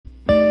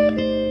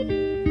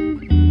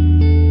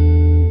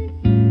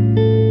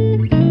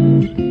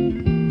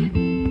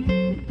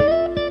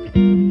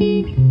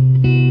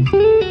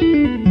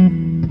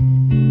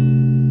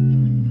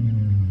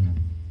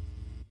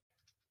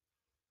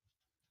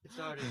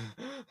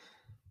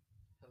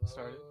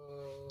Started.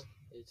 Hello,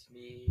 it's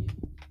me.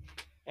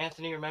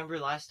 Anthony, remember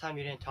last time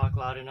you didn't talk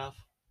loud enough?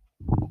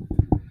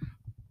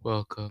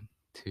 Welcome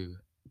to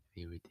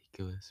the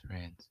Ridiculous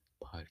Rants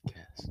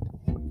podcast.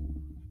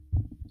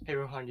 Hey,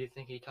 Rohan, do you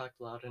think he talked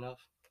loud enough?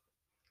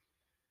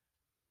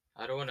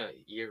 I don't want to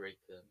ear rape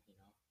them,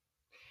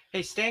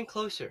 Hey, stand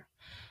closer.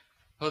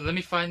 Oh, let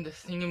me find the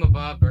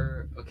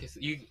thingamabobber. Okay, so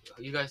you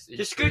guys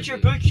Just scoot your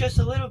encourage me. boots just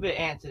a little bit,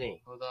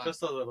 Anthony. Hold on,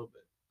 Just a little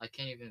bit. I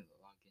can't even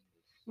log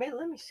in. Man,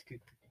 let me scoot.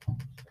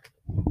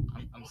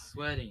 I'm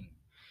sweating.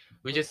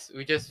 We just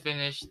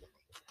finished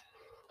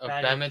a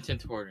Badminton. badminton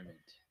tournament.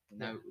 And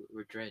now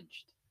we're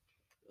drenched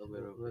a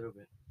little. little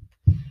bit.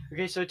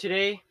 Okay, so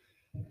today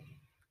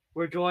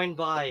we're joined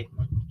by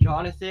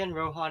Jonathan,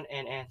 Rohan,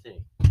 and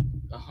Anthony.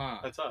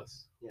 That's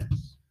us.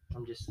 Yes,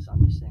 I'm just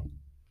saying.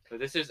 So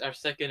this is our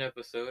second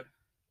episode.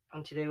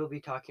 And today we'll be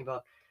talking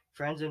about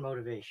friends and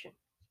motivation.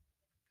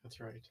 That's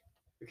right.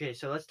 Okay,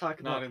 so let's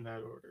talk Not about in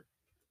that order.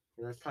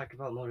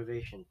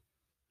 motivation.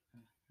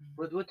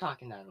 We'll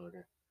talk in that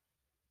order.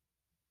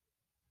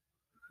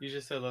 You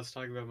just said let's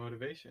talk about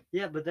motivation.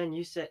 Yeah, but then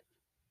you said,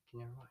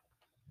 never mind.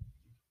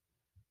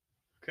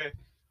 Okay.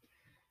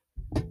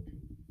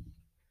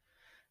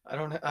 I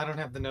don't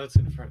have the notes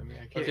in front of me.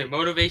 I can't. Okay,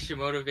 motivation.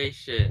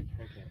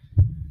 Okay.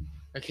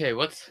 Okay,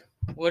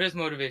 what is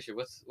motivation?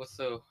 What's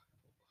so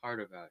hard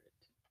about it?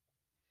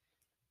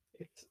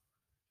 It's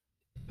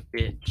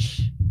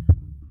Bitch.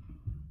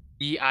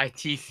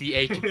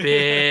 BITCH,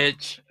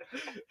 bitch.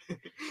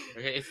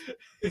 Okay,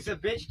 It's a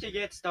bitch to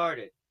get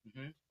started.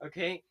 Mhm.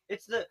 Okay,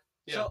 it's the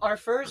Yeah. so our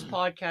first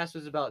podcast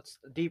was about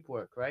deep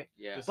work, right?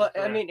 Yeah, This is But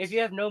I correct. mean, if you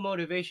have no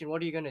motivation,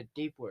 what are you gonna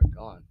deep work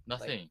on?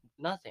 nothing.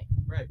 Nothing.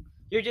 Right.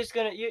 You're just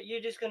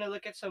gonna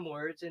look at some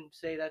words and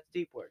say that's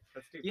deep work.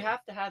 That's deep. You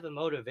have to have a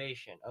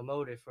motivation, a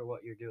motive for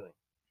what you're doing,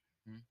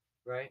 Mhm.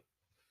 right?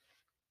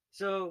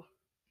 So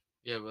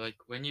Yeah, but like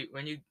when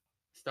you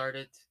start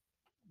it,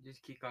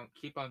 just keep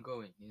on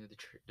going. You know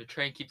the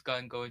train keeps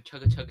on going.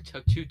 Chugga chugga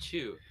chug choo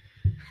choo.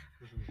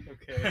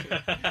 Okay.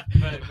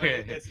 but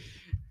Okay.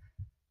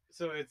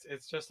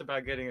 it's just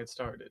about getting it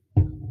started.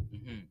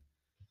 Mhm.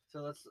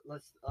 so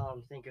let's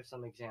think of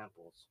some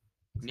examples.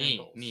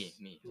 Me.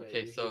 Yeah,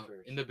 Okay, you so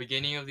first. in the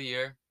beginning of the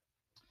year,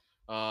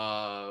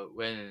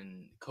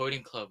 when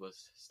coding club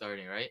was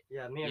starting, right?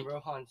 Yeah, me and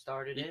Rohan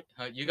started it.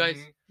 You guys,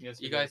 Mhm. Yes,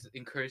 we you did. guys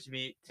encouraged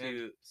me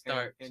to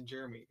start. And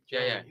Jeremy.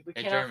 Yeah. We And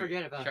cannot Jeremy.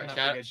 forget about Shout, that.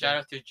 Cannot forget shout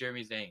out to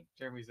Jeremy Zhang.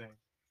 Jeremy Zhang.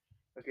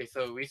 Okay,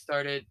 so we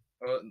started.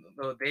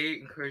 No, they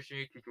encouraged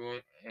me to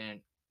join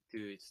and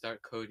to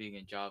start coding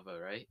in Java,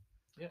 right?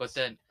 Yes. But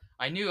then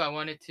I knew I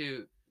wanted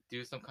to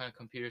do some kind of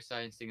computer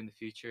science thing in the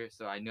future,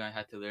 so I knew I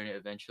had to learn it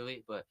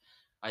eventually. But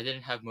I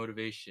didn't have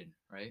motivation,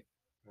 right?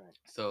 Right.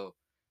 So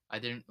I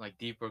didn't like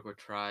deep work or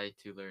try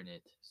to learn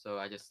it. So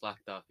I just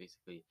slacked off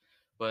basically.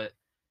 But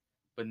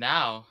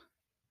now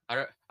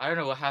I don't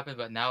know what happened,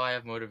 but now I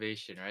have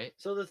motivation, right?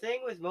 So the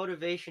thing with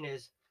motivation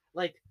is,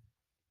 like,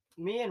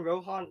 me and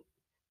Rohan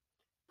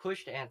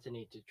pushed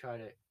Anthony to try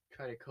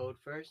to code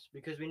first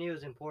because we knew it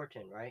was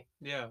important, right?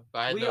 Yeah. But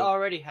I had We no,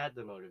 already had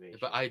the motivation.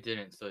 but I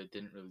didn't, so it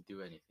didn't really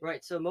do anything.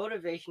 Right. So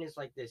motivation is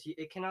like this.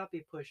 It cannot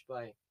be pushed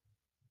by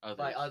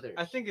others.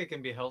 I think it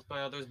can be helped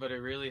by others, but it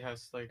really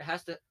has it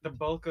has to. the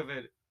bulk of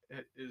it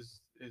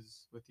is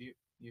with you.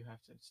 You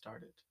have to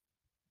start it.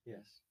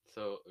 Yes.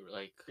 So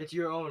like It's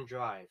your own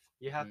drive.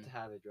 You have Mhm. to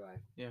have a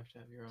drive. You have to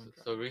have your own.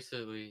 so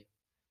recently,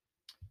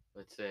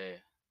 let's say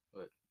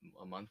what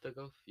a month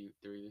ago, 3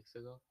 weeks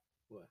ago,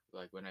 What?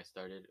 like when I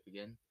started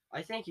again.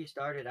 I think you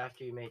started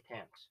after you made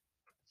TAMPs.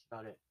 That's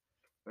about it.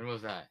 When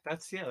was that?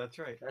 That's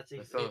right.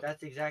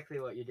 That's exactly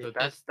what you did. So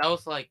that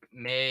was like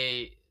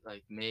May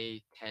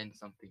 10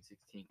 something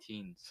 16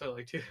 teens. So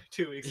like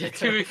 2 weeks. Yeah, ago.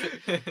 2 weeks.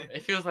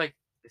 It feels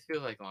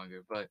like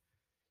longer, but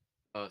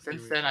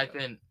since weeks then I've ago.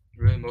 been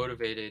really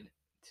motivated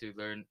to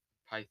learn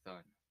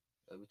Python,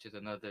 which is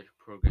another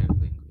programming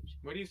language.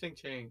 What do you think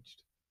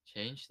changed?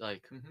 Changed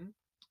like Mm-hmm.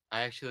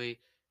 I actually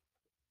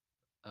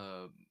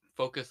uh,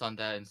 focus on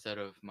that instead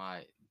of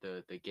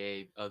the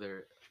gay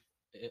other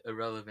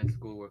irrelevant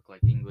schoolwork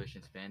like English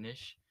and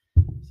Spanish.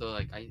 So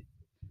like I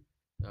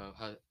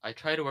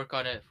try to work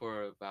on it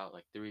for about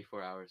like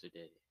 3-4 hours a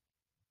day.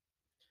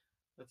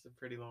 That's a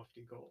pretty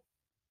lofty goal.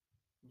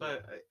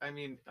 But I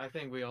mean, I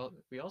think we all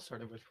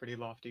started with pretty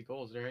lofty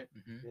goals, right?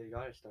 Mm-hmm. Yeah, you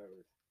gotta start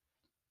with.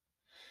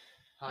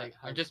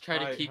 I'm just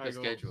trying to keep high a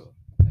goals. schedule,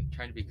 like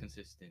trying to be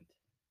consistent.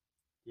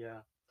 Yeah,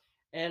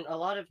 and a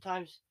lot of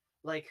times,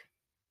 like,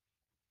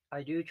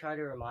 I do try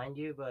to remind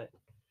you, but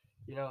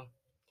you know,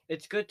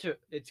 it's good to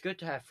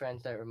have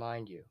friends that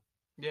remind you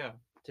Yeah.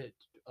 to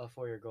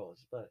for your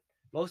goals. But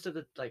most of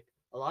the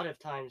a lot of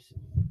times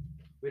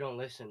we don't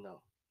listen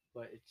though.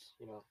 But it's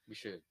We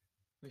should.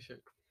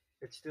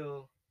 it's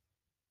still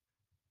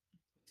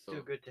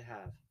So good to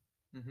have.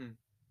 Mm-hmm.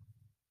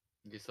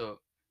 okay, so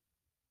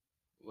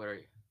what are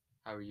you?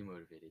 How are you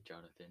motivated,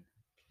 Jonathan?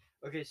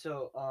 Okay,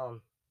 so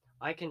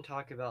I can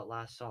talk about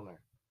last summer.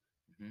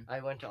 Mhm. I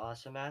went to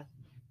Awesomath.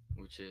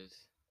 Which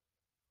is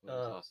what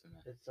is awesome,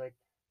 man. It's like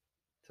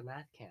it's a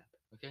math camp.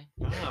 Okay.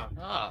 Ah,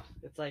 Ah.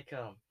 It's like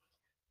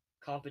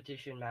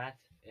competition math,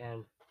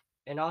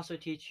 and also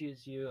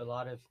teaches you a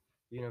lot of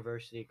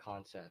university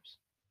concepts.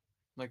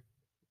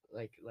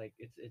 Like- like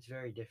it's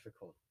very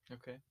difficult.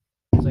 okay.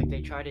 It's like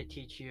they try to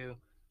teach you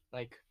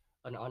like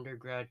an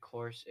undergrad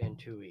course in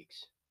 2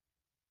 weeks,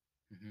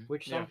 Mm-hmm.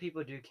 which Yeah. some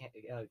people can't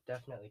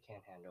definitely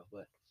can't handle.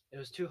 But it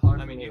was too hard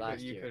I for mean, me you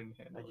last you year. couldn't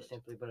I handle just it.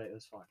 simply, but it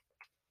was fun.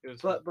 It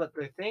was But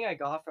the thing I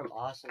got from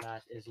awesome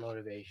math is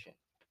motivation,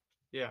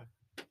 yeah.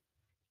 right?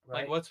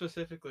 Like what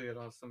specifically at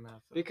Awesome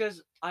Math? though?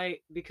 Because I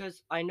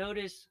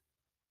noticed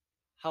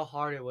how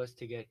hard it was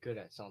to get good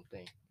at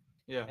something,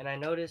 Yeah. and I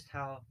noticed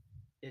how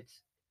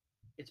it's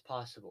it's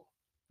possible.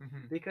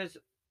 Hmm. Because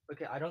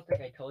okay, I don't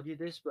think I told you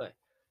this, but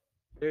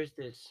there's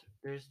this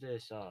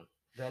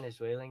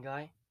Venezuelan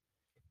guy,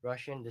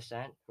 Russian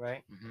descent,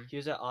 right? Mm-hmm. He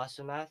was at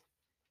awesome math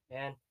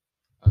and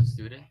A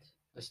student.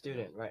 a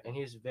student, right? And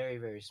he was very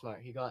very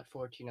smart. He got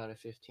 14 out of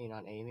 15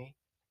 on Amy.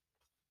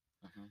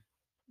 Uh-huh.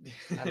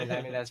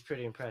 I mean that's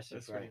pretty impressive,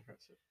 That's pretty right?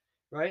 impressive.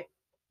 Right?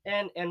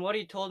 And what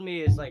he told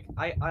me is like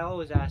I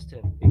always asked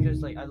him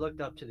because like I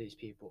looked up to these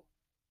people.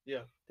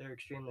 Yeah. They're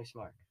extremely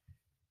smart.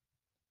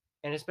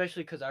 And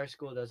especially cuz our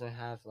school doesn't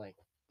have like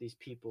these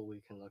people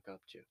we can look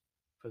up to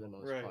for the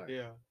most Right. part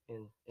Yeah.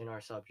 in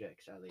our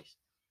subjects at least.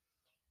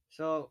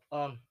 So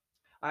I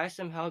asked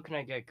him how can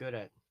I get good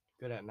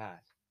at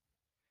math?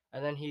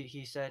 And then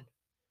he said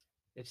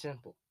it's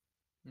simple.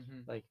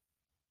 Hmm. Like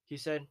he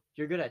said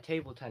you're good at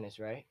table tennis,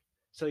 right?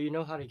 So you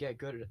know how to get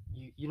good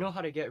you know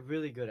how to get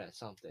really good at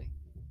something.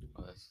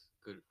 Oh, that's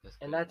good. That's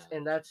And good that's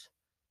and knowledge. that's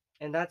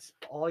and that's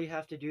all you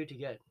have to do to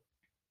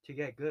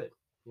get good,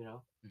 you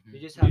know? Mm-hmm. You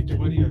just have to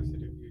What do you have to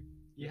do?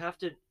 you have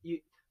to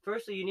you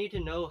firstly you need to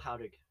know how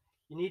to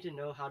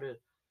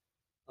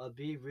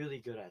be really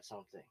good at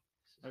something.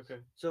 Okay.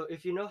 So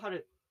if you know how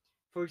to,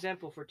 for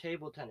example, for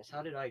table tennis,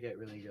 how did I get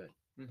really good?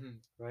 Hmm.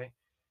 Right?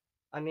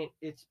 I mean,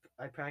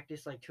 I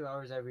practice like 2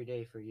 hours every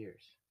day for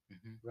years,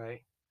 Mm-hmm.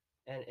 right?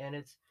 And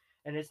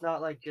it's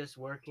not like just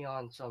working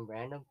on some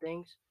random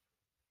things.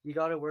 You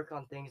got to work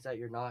on things that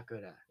you're not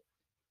good at.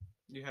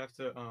 You have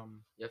to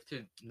You have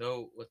to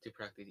know what to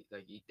practice.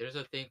 Like, there's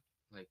a thing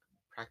like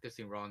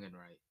practicing wrong and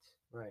right.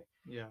 Right.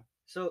 yeah.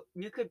 So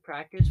you could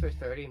practice for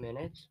 30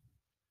 minutes,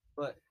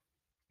 but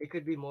it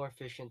could be more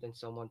efficient than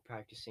someone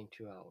practicing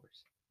 2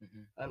 hours.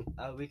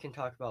 Mm-hmm. We can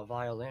talk about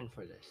violin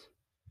for this,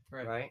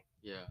 Right. right?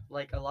 Yeah.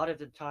 Like a lot of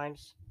the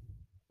times,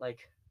 like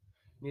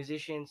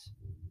musicians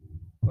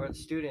or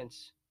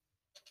students,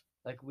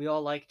 like we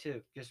all like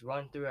to just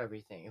run through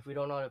everything. If we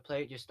don't know how to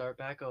play it, just start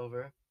back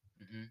over,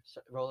 Mm-hmm.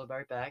 roll it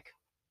right back,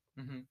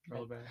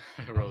 Roll back.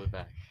 Roll it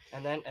back.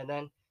 and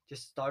then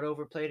just start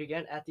over, play it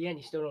again. At the end,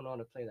 you still don't know how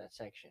to play that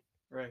section.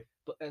 Right.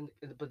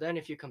 But then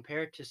if you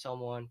compare it to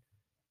someone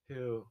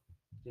who,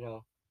 you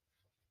know,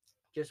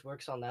 just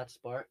works on that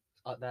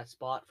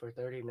spot for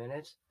 30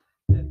 minutes,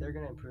 they're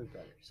gonna improve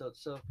better.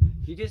 So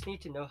you just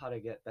need to know how to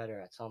get better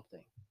at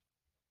something,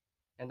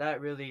 and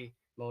that really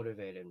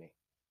motivated me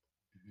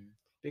Mm-hmm.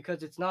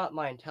 because it's not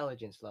my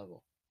intelligence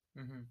level.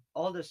 Hmm.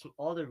 All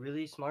the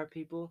really smart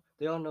people,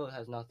 they all know it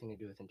has nothing to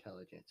do with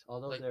intelligence.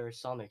 Although Like- there are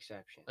some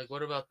exceptions. Like,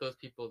 what about those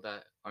people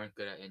that aren't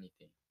good at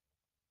anything?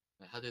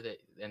 Like, how do they?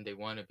 And they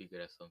want to be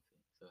good at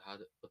something. So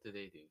what do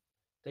they do?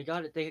 They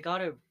got it. They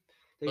gotta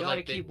But,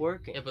 like, keep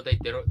working. Yeah, but they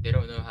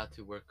don't know how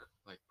to work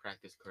like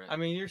practice correctly. I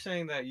mean, you're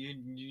saying that you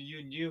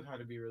knew how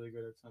to be really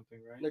good at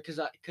something, right?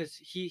 Because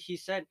he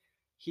said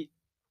he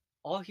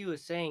all he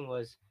was saying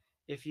was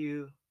if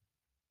you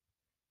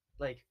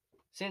like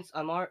since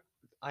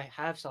I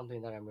have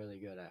something that I'm really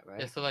good at, right?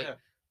 Yeah. So like Yeah.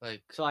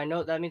 like So I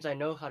know that means I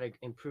know how to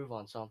improve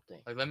on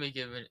something. let me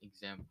give an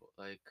example.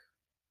 Like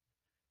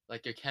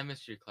your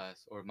chemistry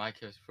class or my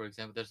chemistry, for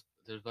example.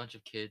 There's a bunch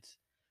of kids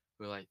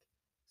who like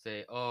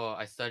say, "Oh,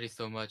 I study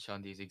so much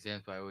on these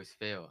exams, but I always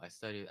fail. I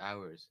studied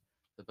hours,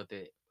 but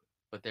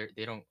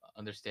they don't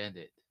understand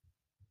it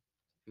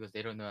because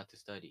they don't know how to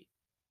study.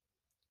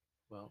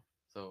 Well,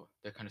 So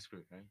they're kind of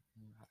screwed, right?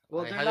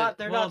 well, Like, they're how not. did-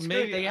 They're Well, not screwed.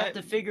 maybe They have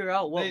to figure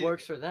out what they-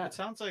 works for them. It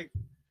sounds like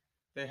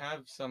they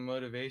have some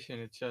motivation.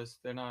 It's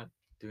just they're not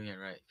doing it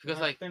right because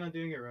like they're not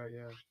doing it right.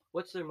 Yeah.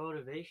 What's their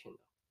motivation?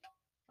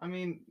 I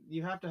mean,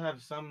 you have to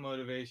have some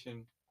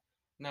motivation.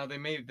 Now they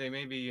may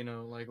be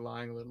like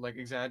lying a little, like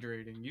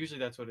exaggerating. Usually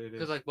that's what it is.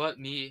 because like what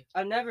me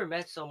I've never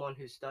met someone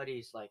who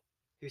studies like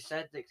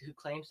who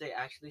claims they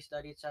actually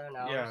studied 7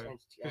 hours. Yeah, And,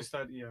 who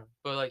study, yeah.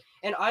 but like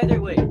and either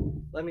way,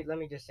 let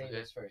me just say Okay,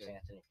 this first, okay.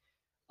 Anthony.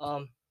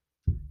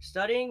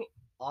 Studying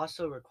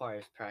also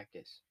requires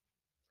practice.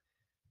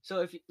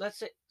 So if let's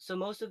say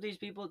most of these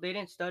people they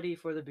didn't study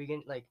for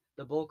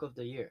the bulk of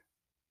the year,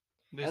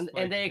 This, and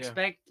like, they yeah.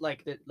 expect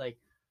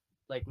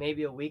like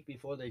maybe a week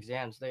before the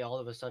exams they all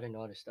of a sudden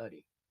know how to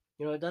study.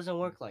 It doesn't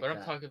work like but that.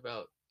 I'm talking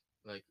about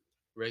like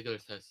regular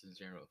tests in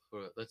general.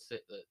 For let's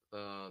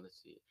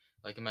see,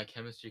 like in my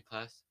chemistry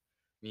class,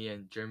 me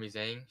and Jeremy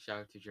Zhang,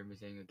 shout out to Jeremy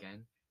Zhang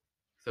again.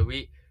 So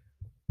we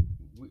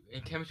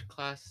in chemistry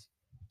class,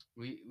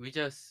 we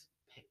just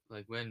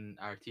like when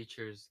our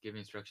teachers give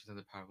instructions on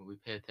the PowerPoint, we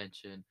pay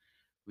attention.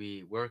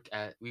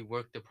 we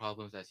work the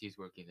problems as he's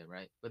working them,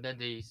 right? But then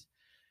these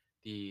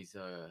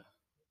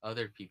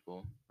other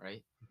people,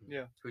 right?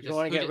 Yeah. Who You don't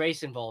want to who get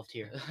race involved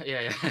here.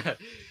 yeah, yeah.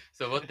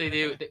 So what they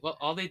do,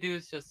 all they do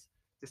is just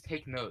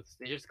take notes.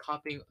 They're just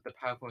copying the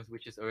PowerPoints,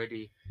 which is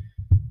already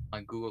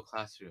on Google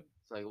Classroom.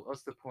 So like,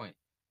 what's the point?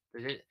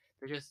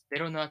 They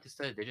don't know how to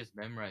study. They're just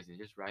memorizing,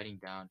 just writing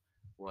down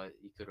what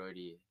you could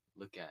already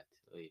look at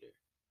later.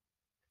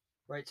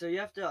 Right. So you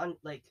have to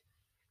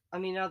I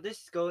mean, now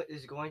this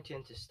is going to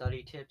into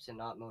study tips and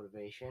not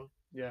motivation,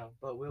 Yeah.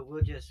 but we'll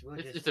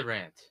It's a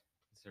rant.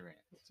 It's a rant.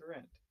 It's a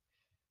rent.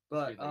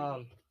 but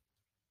related.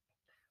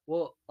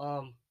 well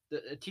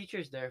the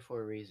teacher's there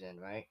for a reason,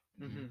 right?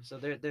 Mm-hmm. So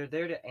they're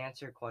there to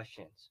answer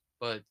questions.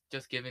 But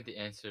just giving the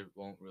answer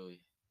won't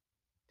really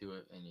do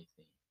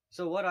anything.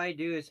 So what I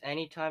do is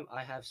anytime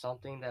I have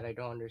something that I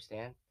don't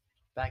understand,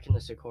 back in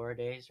the Sakura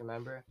days,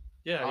 remember?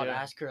 Yeah. I'd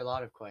Yeah. ask her a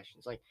lot of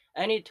questions. Like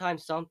anytime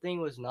something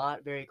was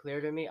not very clear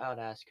to me, I would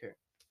ask her.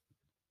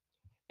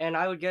 And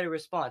I would get a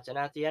response. And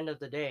at the end of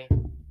the day,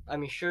 I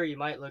mean, sure, you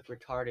might look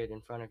retarded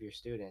in front of your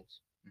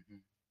students, Hmm.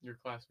 Your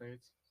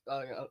classmates.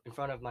 in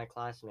front of my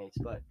classmates,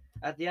 but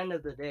at the end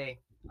of the day,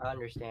 I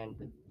understand.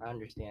 I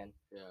understand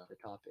Yeah. the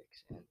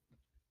topics, and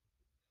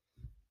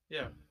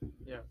Yeah.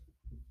 Yeah.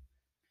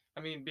 I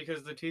mean,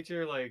 because the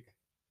teacher, like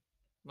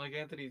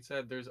Anthony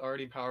said, there's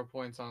already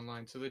PowerPoints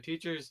online, so the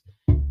teacher's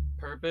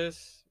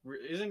purpose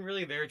isn't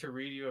really there to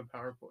read you a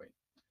PowerPoint.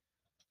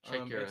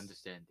 Check your It's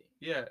understanding.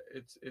 yeah,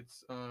 it's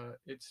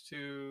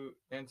to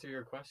answer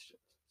your questions.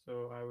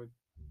 So I would,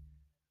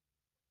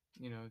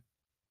 you know,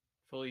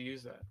 fully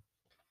use that.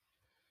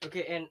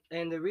 okay.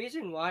 And the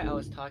reason why I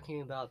was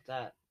talking about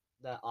that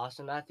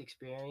awesome math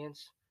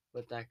experience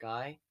with that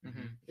guy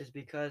Mm-hmm. is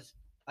because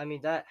I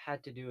mean that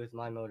had to do with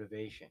my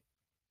motivation,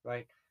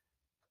 right?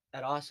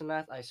 At Awesome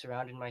Math, I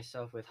surrounded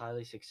myself with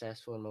highly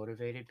successful and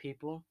motivated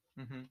people,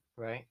 Mm-hmm.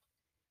 right?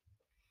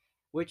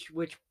 Which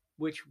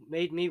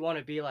made me want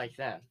to be like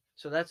them.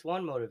 So that's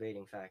one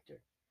motivating factor.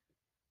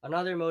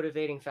 Another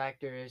motivating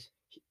factor is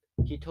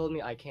he told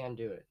me I can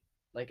do it.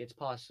 Like it's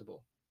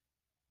possible.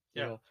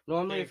 You Yeah. know,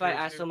 normally He if I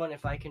encouraged ask you. someone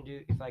if I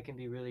can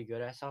be really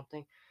good at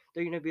something,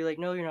 they're gonna be like,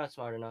 no, you're not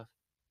smart enough.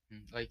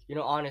 Like, You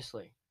know,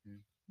 honestly,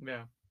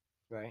 Yeah.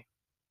 right?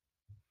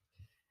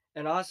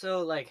 And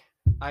also like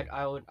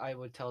I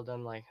would tell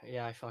them like,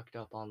 yeah, I fucked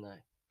up on the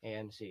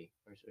AMC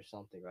or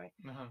something, right?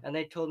 Uh-huh. And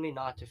they told me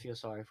not to feel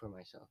sorry for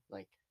myself.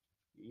 Like,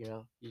 you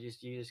know, you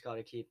just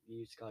gotta keep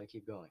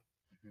going.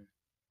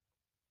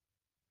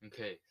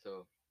 okay,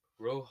 so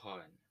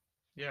Rohan,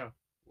 Yeah.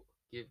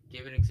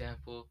 give an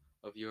example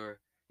of your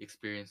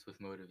experience with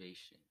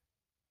motivation.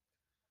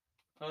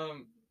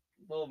 Um.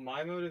 Well,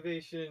 my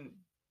motivation,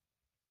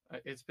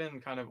 it's been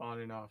kind of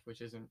on and off,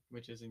 which isn't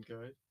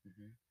good.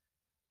 Hmm.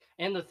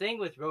 And the thing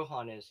with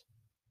Rohan is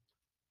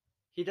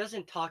he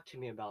doesn't talk to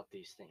me about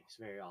these things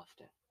very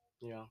often.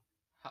 You know,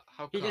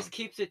 How he come? just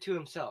keeps it to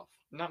himself.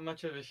 Not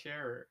much of a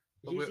sharer.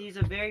 But He's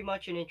a very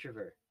much an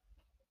introvert.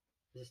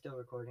 Is it still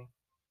recording?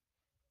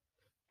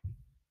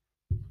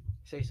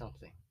 Say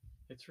something.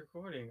 It's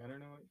recording. I don't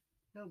know.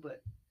 No,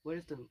 but what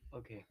is the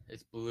okay?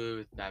 It's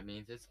blue. That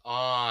means it's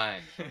on.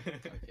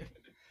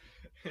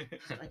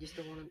 I just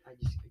don't want to. I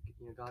just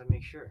gotta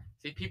make sure.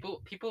 See,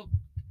 people keep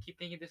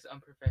thinking this is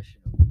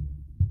unprofessional.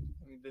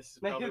 I mean, this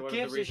is Man, probably who one of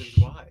gives the a reasons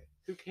sh- why.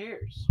 Who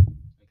cares?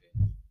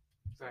 Okay.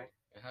 So, Right.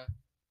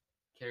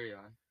 Carry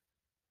on.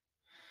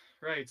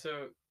 Right.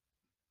 So,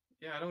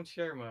 yeah, I don't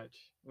share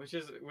much, which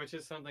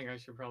is something I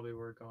should probably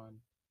work on.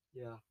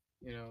 Yeah.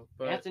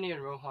 But Anthony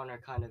and Rohan are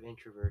kind of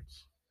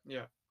introverts.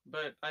 yeah,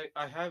 but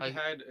I have I-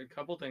 had a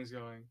couple things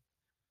going.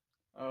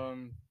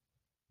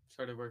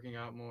 Started working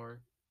out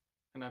more,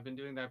 and I've been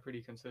doing that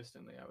pretty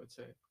consistently, I would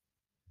say.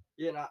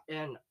 Yeah,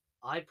 and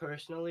I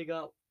personally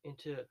got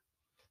into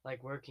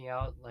like working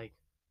out like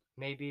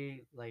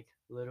maybe like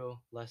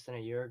little less than a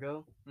year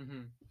ago,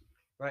 Mm-hmm.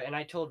 right? And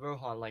I told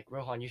Rohan like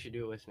Rohan, you should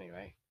do it with me,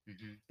 right? Hmm.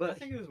 I But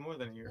think it was more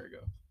than a year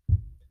ago.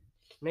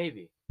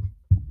 maybe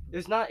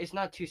it's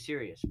not too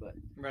serious, but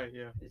Right.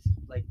 Yeah. it's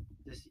like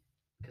this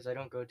because I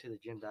don't go to the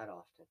gym that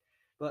often.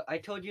 But I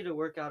told you to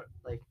work out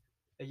like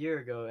a year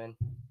ago, and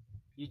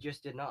you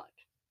just did not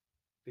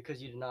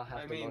because you did not have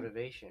I the mean,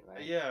 motivation,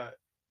 right? Yeah.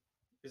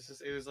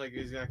 It was like the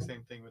exact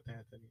same thing with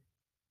Anthony.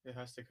 It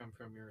has to come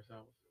from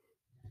yourself.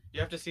 You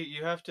have to see.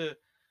 You have to.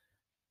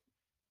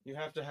 You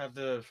have to have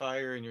the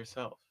fire in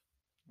yourself.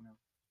 You know.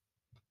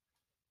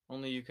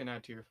 Only you can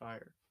add to your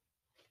fire.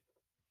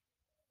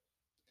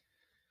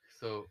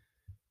 So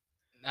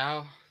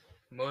now,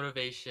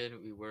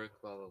 motivation. We work.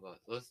 Blah blah blah.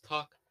 Let's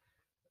talk.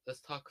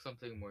 Let's talk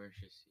something more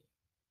interesting.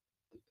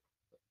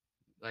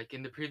 Like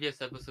in the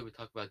previous episode, we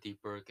talked about deep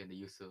work and the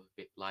use of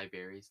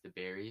libraries, the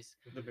berries.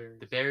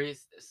 The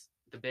berries.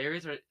 The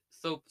berries are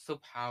so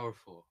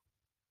powerful.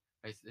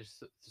 Right? They're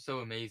so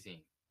amazing.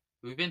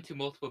 We've been to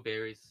multiple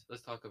berries.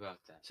 Let's talk about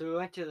that. So we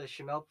went to the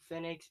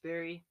Schmelpfennigs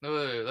berry. No,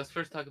 wait, let's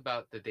first talk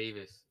about the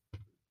Davis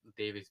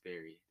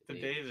berry.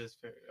 The Davis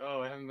berry.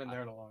 Oh, I haven't been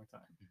there in a long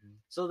time. Mhm.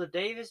 So the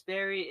Davis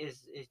berry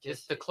is It's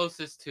just the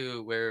closest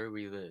to where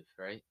we live,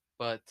 right?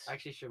 but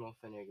Actually,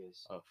 Schimmelfinnig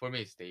is. for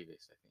me it's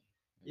Davis, I think.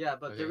 Yeah,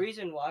 but the Okay.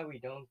 reason why we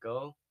don't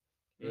go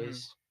Mhm. is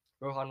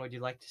Rohan. Would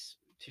you like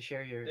to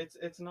share your?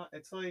 It's not.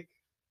 It's like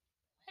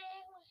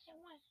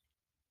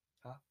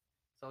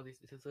It's all these.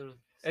 It's this little.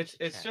 it's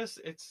chit-chat. just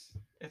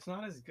it's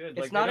not as good. It's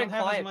Like not they a don't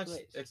have as quiet much.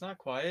 place. It's not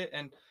quiet,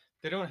 and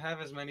they don't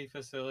have as many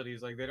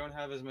facilities. Like they don't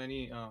have as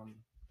many.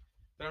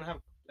 They don't have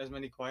as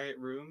many quiet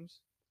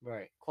rooms.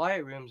 Right.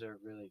 Quiet rooms are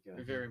really They're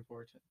good. very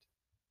important.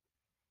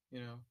 You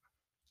know.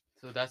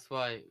 So that's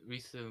why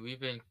recently we've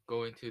been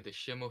going to the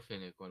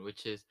Schimmelfinnig one,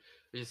 which is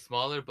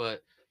smaller,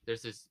 but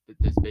there's this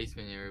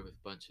basement area with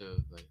a bunch of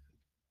like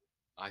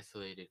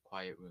isolated,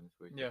 quiet rooms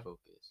where you Yeah. can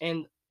focus.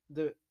 And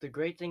the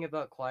great thing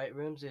about quiet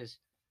rooms is,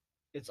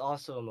 it's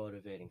also a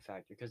motivating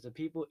factor because the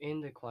people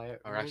in the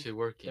quiet Are room, actually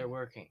working. they're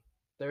working.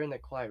 They're in the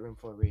quiet room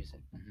for a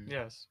reason. Mhm.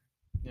 Yes.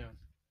 Yeah.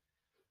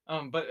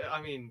 But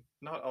I mean,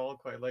 not all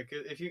quiet. Like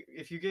if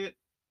you get,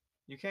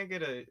 you can't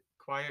get a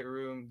quiet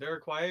room. There are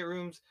quiet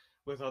rooms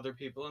with other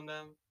people in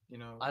them. You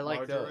know, I like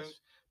larger those.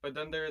 rooms. But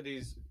then there are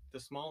the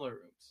smaller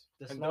rooms,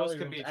 The and smaller those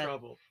can rooms be at-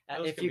 trouble.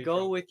 Those If can you be go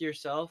trouble. with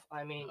yourself,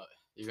 I mean,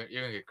 You're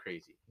gonna get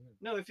crazy.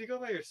 No, if you go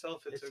by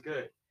yourself, it's it's okay.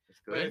 good. It's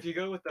But good. if you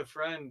go with a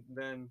friend,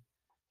 then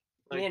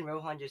Me like and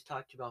Rohan just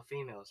talked about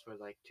females for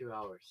like 2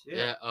 hours.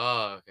 yeah,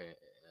 Oh, okay.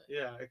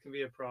 yeah, it can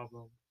be a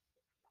problem.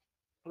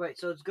 Right.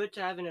 So it's good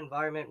to have an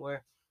environment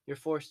where you're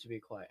forced to be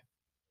quiet.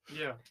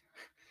 Yeah,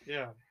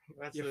 yeah,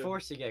 that's You're the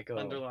forced to get going.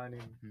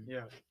 underlining. Mhm.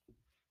 Yeah.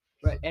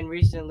 Right. And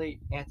recently,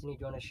 Anthony, do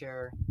you want to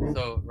share?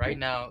 So right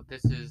now,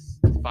 this is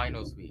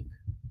finals week.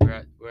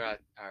 We're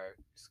at our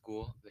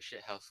school, the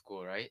shit house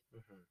school, right?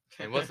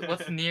 And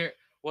what's near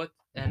what?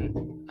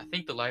 And I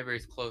think the library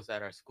is closed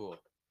at our school.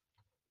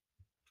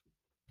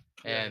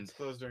 Yeah, And it's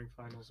closed during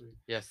finals week.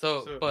 yeah,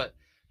 So-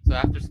 so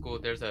after school,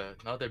 there's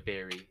another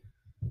berry,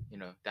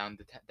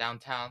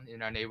 downtown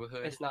in our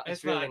neighborhood. It's not. It's,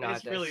 It's really not- not.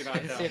 it's really that.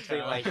 not It's simply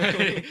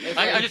downtown. like.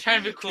 I'm just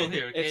trying to be cool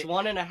here. Okay? It's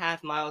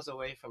 1.5 miles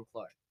away from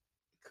Clark.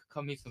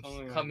 cut me some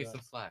Something cut like me that.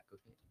 some slack.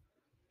 Okay?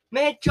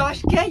 Man,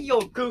 Josh, get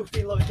your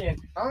goofy looking.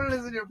 I want to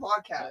listen to your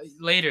podcast.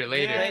 Later.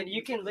 Yeah. Man,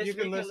 you can listen. You can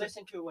You can listen-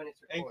 listen to it when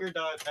it's recorded.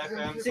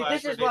 Anchor.fm See,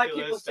 this is why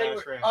people say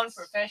we're /ridiculous-rants.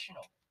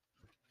 unprofessional.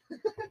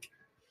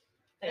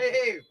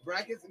 Hey,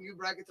 brackets, new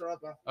brackets are up.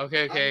 Huh?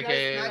 Okay.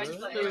 Nice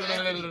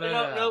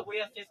No, we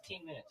have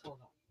 15 minutes. Hold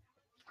on.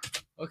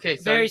 Okay.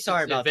 Very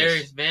sorry about very,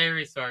 this.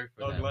 Very sorry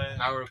for Oh, that. glad.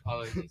 Our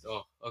apologies.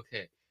 Oh,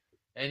 okay.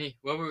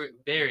 What were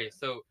Barry?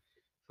 So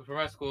from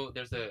our school,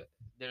 there's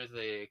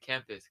a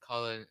campus,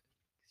 Collin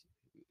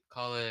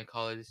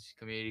College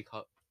Community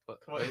College.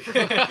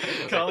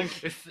 Collin-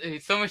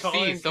 It's so much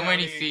Collin C's, so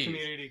many County C's.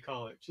 Community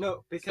College. No,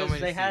 So because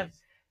many they have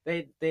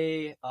C's.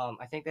 they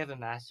I think they have a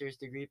master's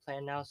degree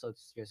plan now, so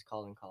it's just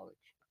Collin College.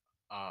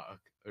 Okay.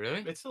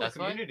 Really? It's still That's a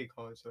why? community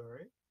college, though,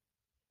 right?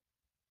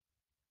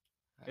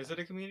 Is it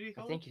a community I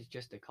college? think it's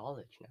just a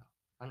college now.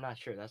 I'm not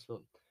sure. That's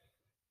what.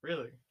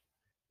 Really?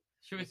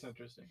 Should we? That's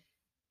interesting.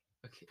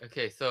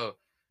 Okay. So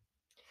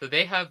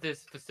they have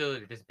this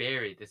facility, this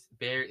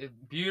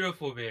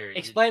beautiful berry.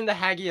 Explain the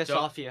Hagia Don't-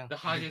 Sophia. The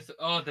highest.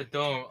 Oh, the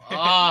dome.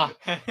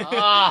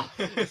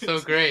 It's so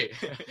great.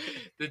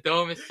 The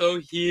dome is so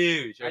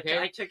huge. I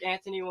Okay. took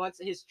Anthony once.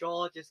 His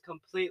jaw just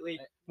completely.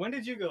 When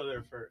did you go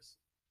there first?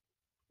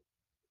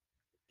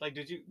 Like,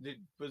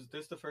 was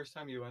this the first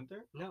time you went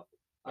there? No,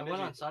 I When did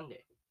went you- on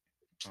Sunday.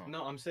 Oh.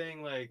 No, I'm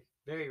saying like,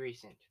 Very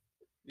recent.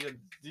 yeah,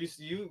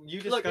 you Look,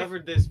 if-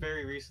 discovered this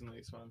very recently.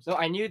 Is what I'm No, saying.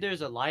 I knew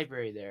there's a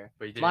library there.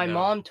 But you didn't My know.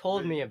 mom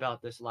told But- me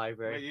about this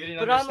library, But you didn't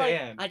but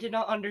understand. I'm like, I did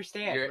not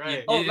understand. Right.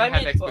 You Oh, didn't let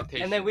have me.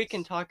 expectations. And then we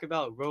can talk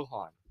about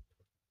Rohan.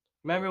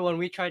 Remember when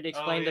we tried to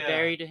explain the yeah.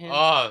 berry to him?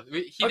 Oh, he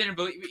Okay. didn't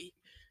believe.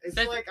 It's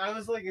Said- like I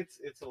was like,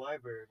 it's a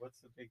library. What's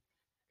the big?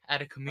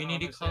 At a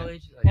community understand.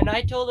 college. And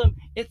I told him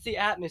it's the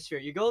atmosphere.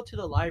 You go to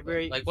the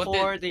library Like, what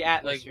for did- the like,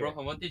 atmosphere.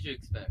 Rohan, what did you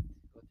expect?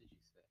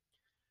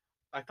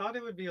 I thought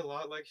it would be a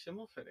lot like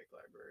Schimmelfinnig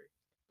Library.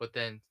 But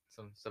then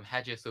some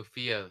Hagia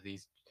Sophia,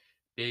 these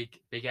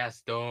big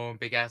ass dome,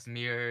 big ass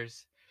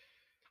mirrors.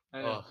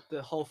 I know. Oh,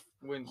 The whole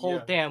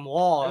Yeah. damn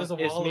wall It was a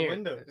is wall of mirror-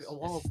 windows. A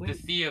wall of the windows.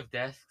 sea of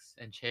desks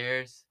and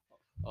chairs.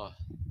 Oh,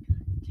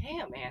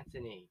 Damn,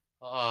 Anthony.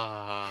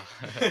 ah.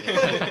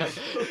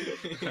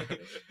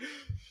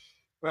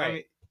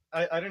 Right. I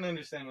mean, I didn't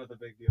understand what the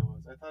big deal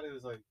was. I thought it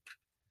was like,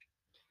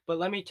 But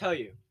let me tell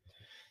you.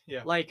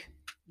 Yeah. Like,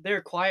 there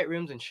are quiet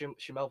rooms in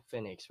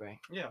Schimmelfinnigs, right?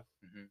 yeah,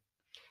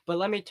 But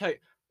let me tell you,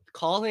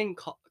 Collin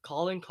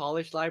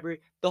College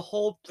Library, the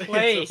whole It's a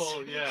place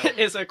whole- yeah.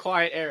 is a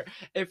quiet area.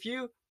 If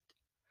you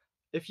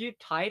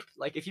type,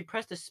 like if you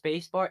press the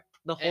space bar,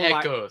 the whole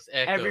Echoes.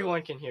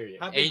 everyone can hear you.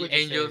 How big would you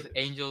say it is?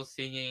 Angels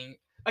singing.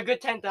 A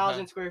good 10,000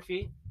 Uh-huh. square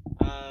feet.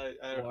 I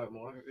don't More- know.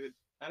 more?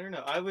 I don't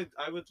know. I would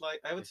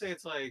say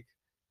it's like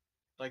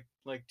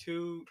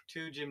two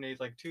gymnasiums,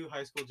 like two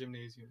high school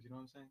gymnasiums. You know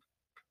what I'm saying?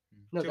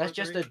 No, Two that's or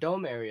just three? the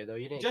dome area though.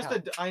 You didn't Just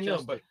count I know,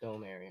 just but the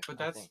dome area. I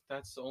that's think.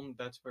 that's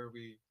where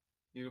we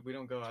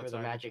don't go That's outside.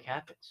 where the magic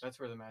happens. That's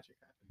where the magic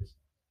happens.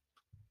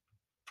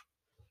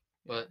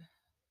 But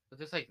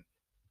there's like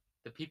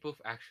the people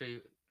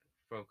actually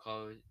from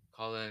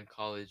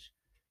college.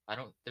 I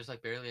don't. There's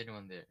like barely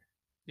anyone there.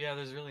 Yeah,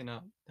 there's really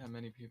not that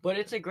many people. But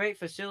it's there. a great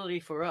facility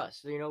for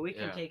us. You know, we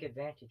can Yeah. take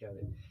advantage of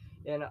it.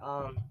 And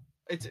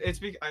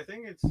I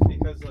think it's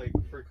because like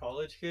for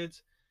college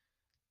kids,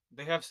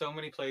 they have so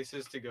many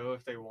places to go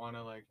if they want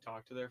to like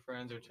talk to their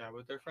friends or chat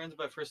with their friends.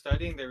 But for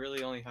studying, they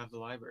really only have the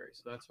library,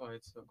 so that's why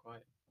it's so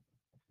quiet.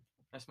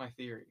 That's my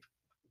theory.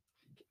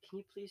 can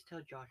you please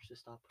tell Josh to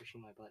stop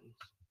pushing my buttons?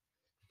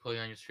 Pulling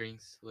on your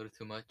strings a little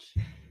too much.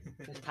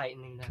 Just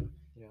tightening them.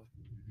 You know.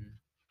 Mhm.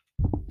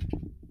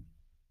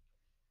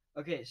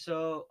 Okay,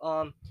 so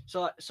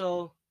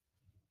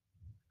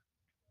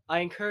I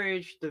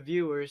encourage the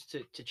viewers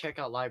to check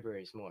out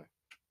libraries more.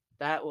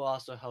 That will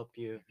also help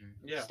you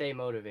Yeah. stay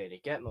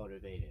motivated, get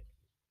motivated.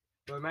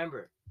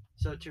 Remember,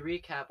 so to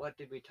recap, what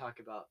did we talk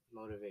about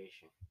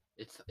motivation?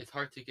 It's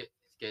hard to get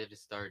it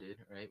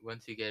started, right?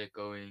 Once you get it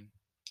going,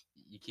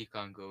 you keep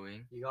on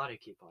going. You gotta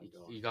keep on You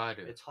going.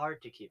 gotta. It's hard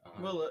to keep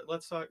on. Well,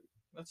 let's talk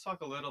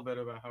a little bit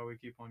about how we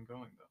keep on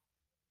going though.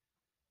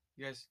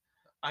 You guys,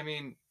 I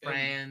mean,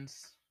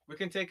 Friends. we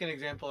can take an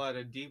example out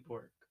of Deep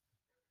Work,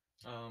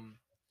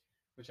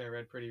 which I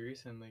read pretty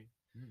recently.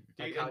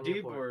 Like In how Deep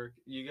Newport. Work,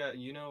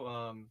 you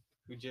know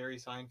who Jerry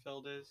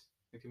Seinfeld is,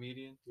 the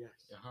comedian. Yes.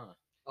 Uh-huh.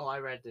 Oh, I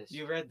read this.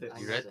 You read this. I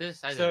You know read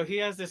this. this? I So didn't. he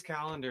has this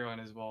calendar on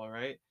his wall,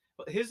 right?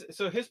 But his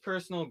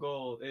personal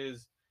goal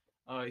is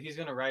he's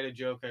gonna write a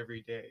joke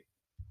every day,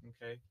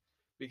 okay?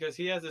 Because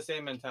he has the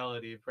same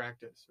mentality of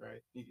practice,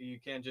 right? You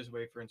can't just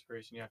wait for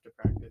inspiration; you have to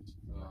practice,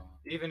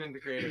 even in the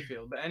creative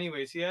field. But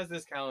anyways, he has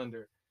this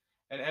calendar,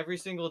 and every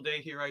single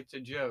day he writes a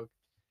joke.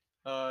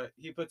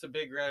 He puts a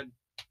big red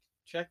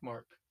check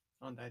mark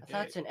on that day.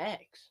 That's an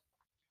X.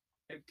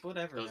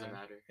 Whatever. Doesn't man.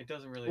 matter. It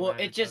doesn't really Well,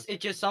 matter.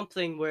 it's just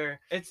something where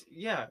it's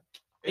yeah.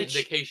 It's-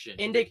 Indication.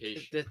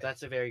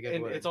 that's a very good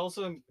And word. it's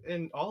also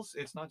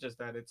it's not just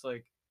that, it's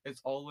like it's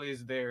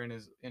always there in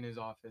his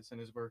office, in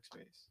his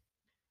workspace.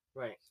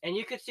 right, and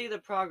you could see the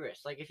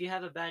progress. Like if you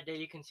have a bad day,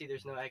 you can see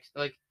there's no X.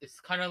 Like it's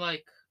kind of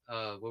like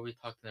what we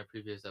talked in our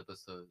previous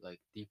episode, like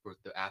Deep Work,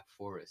 the app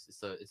Forest.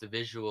 It's a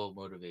visual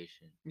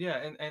motivation.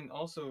 Yeah, and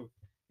also,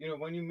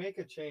 when you make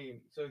a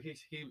chain, so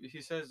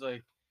he says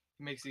like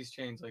he makes these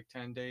chains like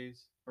 10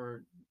 days,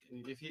 or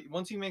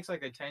once he makes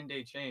like a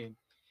 10-day chain,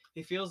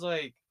 he feels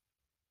like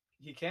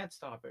he can't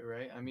stop it,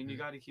 right? I mean, you Mhm.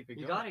 got to keep it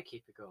You going. gotta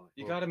keep it going.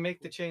 You got to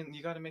make the chain.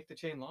 You got to make the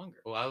chain longer.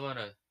 Well, I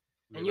wanna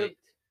And you- relate.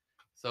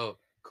 So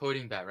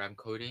coding I'm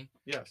coding.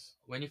 Yes.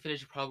 When you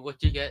finish a problem,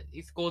 what you get?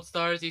 These gold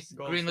stars, these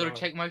Gold green little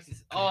star. check marks.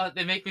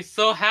 They make me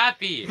so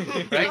happy,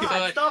 right? God, So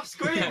like, stop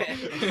screaming.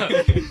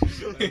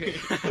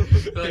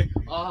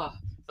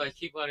 so I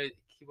keep on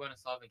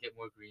solve and get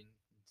more green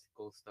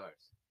gold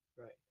stars.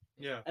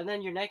 Yeah. And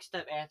then your next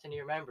step,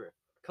 Anthony, remember,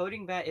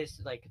 coding bat is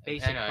like I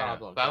basic know, I know.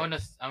 problems. But right?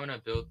 I wanna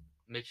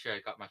make sure I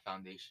got my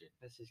foundation.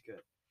 This is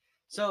good.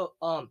 So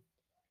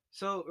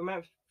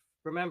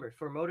remember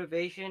for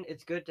motivation,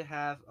 it's good to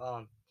have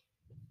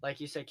like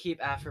you said,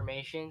 keep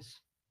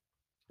affirmations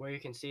where you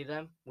can see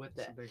them with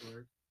That's the a big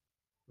word.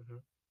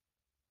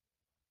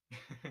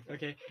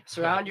 okay.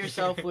 Surround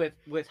yourself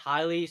with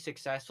highly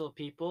successful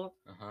people.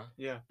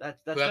 Yeah. That's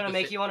have gonna the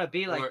make sa- you want to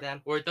be like or,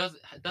 them. Or it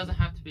doesn't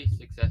have to be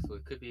successful.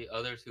 It could be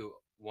others who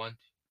want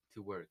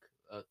to work.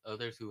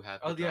 Others who have.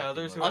 Oh, the yeah, drive to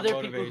others who work. have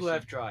Other people who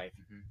have drive.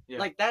 Mhm. Yeah.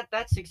 Like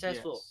that's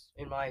successful Yes.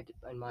 in my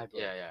book.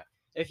 Yeah.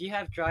 If you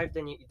have drive,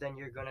 then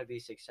you're gonna be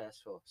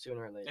successful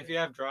sooner or later. If you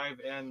have drive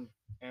and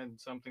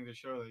something to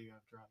show that you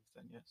have drive,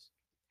 then yes.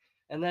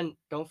 And then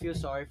don't feel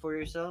sorry for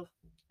yourself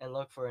and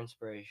look for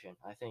inspiration.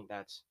 I think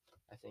that's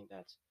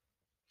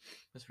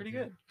That's pretty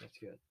Mhm. good. that's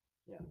good.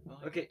 I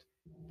like Okay. it.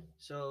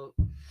 So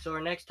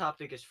our next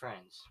topic is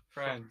friends.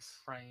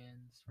 Friends.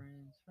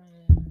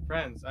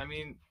 Friends. I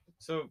mean,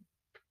 so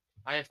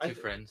I have I two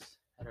th- friends.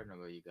 I don't know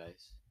about you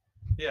guys.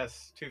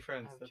 yes, two I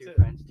friends. have That's two it.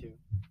 friends too.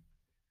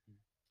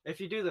 If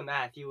you do the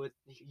math, you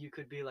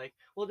could be like,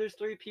 well, there's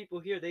 3 people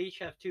here. They each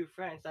have 2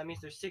 friends. That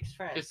means there's 6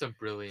 friends. Just some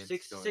brilliance.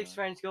 Six going on.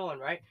 friends going,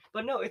 right?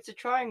 But no, it's a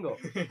triangle.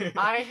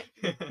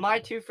 My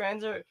 2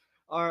 friends are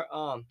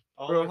all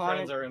Rohan my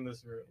friends and- are in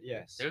this room.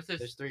 yes. There's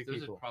 3 There's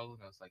people. a problem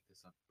that was like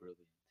this on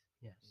Brilliant.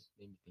 Yes.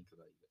 Made me think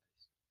about you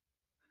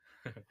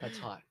guys. That's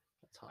hot.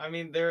 That's hot. I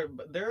mean, there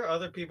are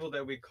other people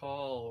that we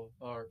call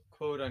our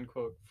quote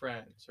unquote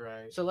friends,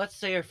 right? So let's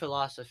say your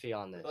philosophy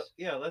on this.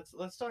 Yeah,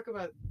 let's talk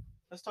about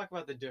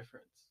the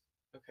difference.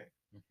 Okay.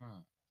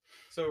 Mhm.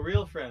 So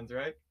real friends,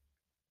 right?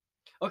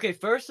 Okay,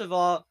 first of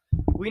all,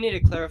 we need to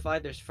clarify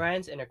there's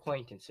friends and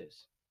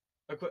acquaintances.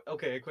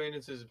 Okay,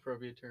 acquaintance is an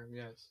appropriate term.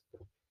 Yes.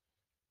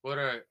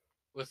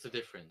 What's the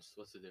difference?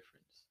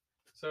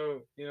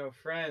 So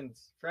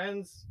friends.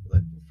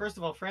 First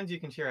of all, friends, you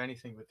can share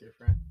anything with your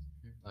friends.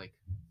 Like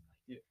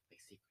Yeah.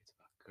 secrets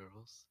about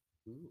girls.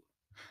 Ooh.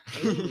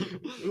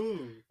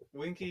 Ooh,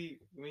 winky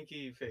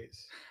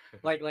face.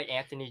 Like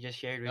Anthony just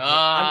shared with me.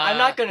 Ah. I'm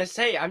not gonna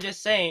say it. I'm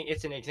just saying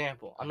it's an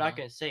example. I'm not Uh-huh.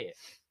 gonna say it.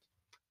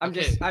 I'm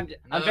Okay.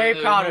 I'm very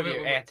No, proud of wait,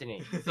 you, wait.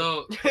 Anthony.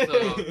 So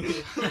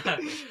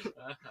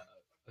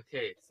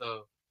okay,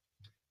 so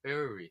Where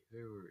were we?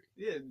 Where were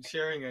we? Yeah,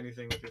 sharing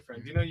anything with your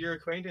friends. You know, your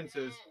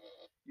acquaintances,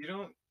 you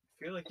don't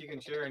feel like you can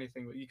share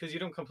anything with because you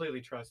don't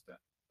completely trust them.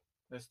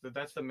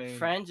 That's the main.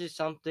 Friends is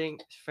something.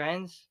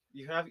 Friends.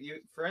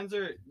 Friends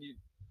are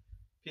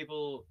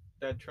people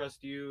that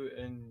trust you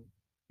and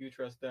you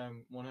trust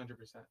them 100%.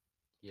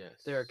 Yes.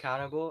 They're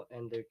accountable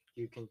and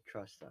you can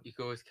trust them. You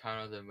can always count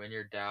on them when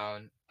you're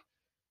down.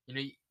 You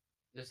know,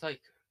 it's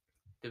like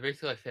they're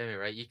basically like family,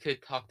 right? You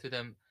could talk to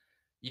them.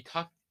 You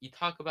talk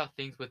about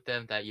things with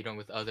them that you don't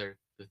with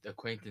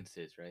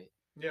acquaintances, right?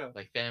 Yeah.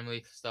 Like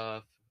family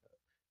stuff,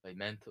 like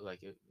mental,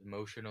 like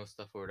emotional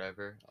stuff or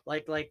whatever.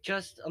 Like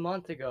just a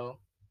month ago.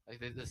 Like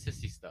the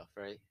sissy stuff,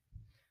 right?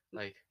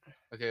 Like,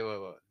 okay,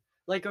 what?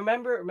 Like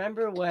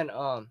remember when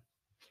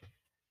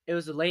it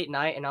was a late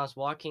night and I was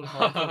walking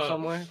home from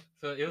somewhere.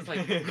 So it was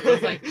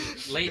like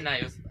late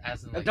night. It was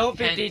as in like Don't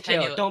be 10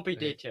 detailed. Don't be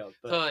okay. detailed.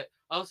 But So like,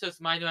 I was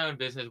just minding my own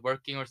business,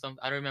 working or something.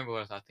 I don't remember what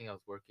I was. I think I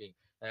was working.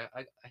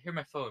 I hear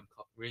my phone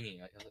ringing.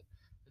 I was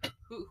like,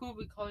 who will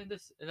be calling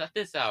this at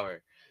this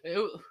hour?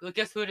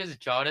 Guess who it is?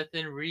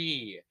 Jonathan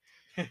Ree.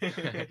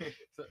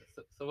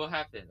 So what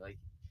happened? Like,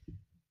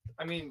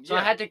 I mean, so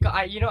yeah. I had to go.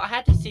 I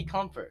had to seek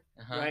comfort,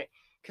 uh-huh. right?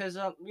 Because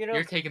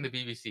You're taking the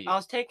BBC. I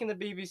was taking the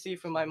BBC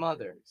from my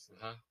mother.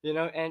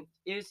 Uh-huh. And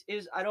is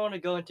I don't want to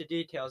go into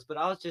details, but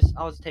I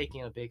was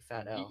taking a big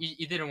fat L.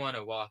 You didn't want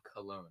to walk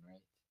alone,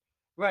 right?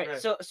 Right.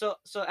 Right.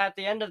 So at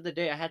the end of the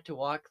day, I had to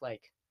walk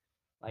like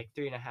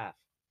 3.5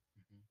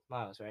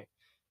 miles, right?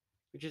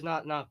 Which is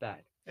not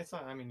bad. It's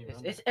not. I mean, you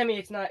run. It's I mean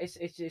it's not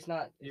it's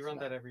not. You it's run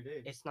not- that every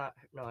day. It's not.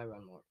 No, I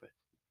run more, but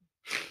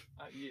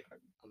Yeah.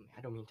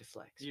 I don't mean to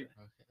flex. You-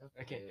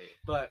 but- Okay.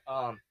 But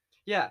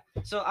yeah.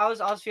 So I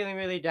was feeling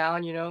really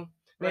down,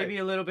 maybe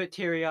a little bit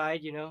teary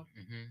eyed,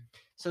 Mm-hmm.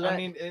 So that I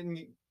mean, and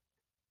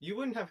you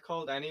wouldn't have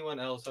called anyone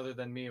else other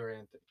than me or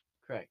Anthony.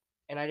 correct.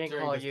 And I didn't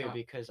during call this you time.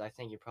 because I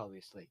think you're probably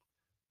asleep.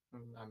 I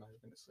might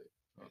have been asleep.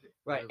 Maybe.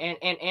 Right.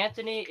 And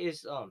Anthony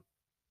is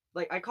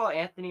like I call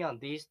Anthony on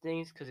these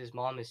things because his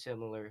mom is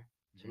similar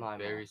to my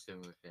Very mom.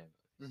 similar family.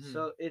 Mhm.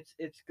 So it's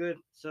good.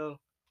 So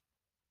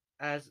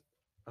as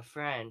a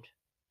friend,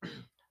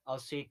 I'll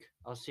seek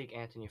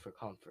Anthony for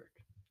comfort,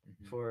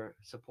 Mhm. for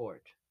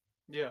support,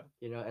 Yeah.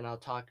 and I'll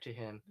talk to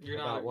him You're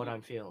about not- what you-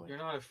 I'm feeling. You're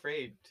not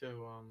afraid to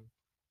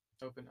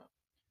open up.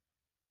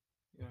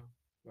 You know.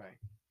 Right.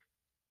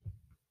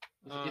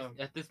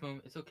 At this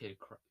moment, it's okay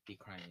to be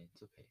crying.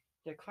 It's okay.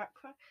 Yeah. Cry.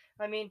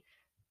 I mean,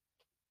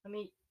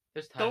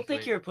 There's times don't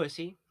think when- you're a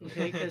pussy,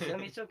 okay? Because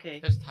it's okay.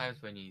 There's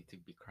times when you need to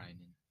be crying,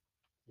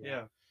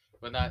 Yeah.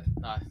 but not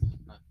that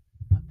though.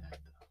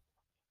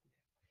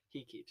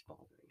 He keeps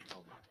bothering me.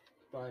 Oh my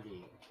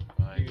Buddy.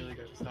 God. You really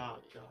gotta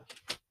stop,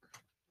 Josh.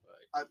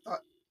 I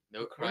thought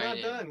No We're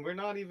crying. not done. We're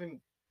not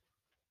even.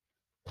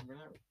 We're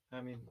not.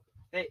 I mean,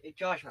 Hey,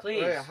 Josh, Wait,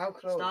 please how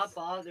close? stop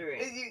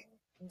bothering.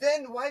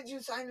 Then why did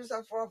you sign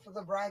yourself up for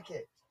the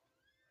bracket?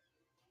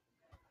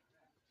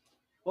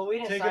 Well, we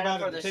didn't Take sign him up out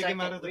for of- the take him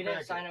second. out of the We didn't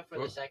bracket. sign up for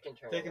Well, the second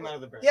term. take him out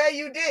of the bracket. Yeah,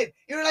 you did.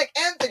 You were like,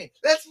 Anthony,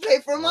 let's play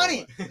for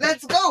money. Oh.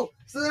 Let's go.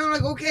 So then I'm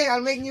like, okay,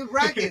 I'll make new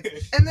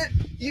brackets. And then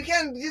you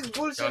can't just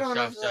bullshit Josh, on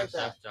Josh, us like Josh,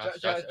 that. Josh, Josh,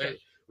 Josh, Josh. Josh. Hey,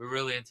 we're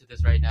really into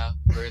this right now.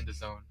 We're in the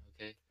zone,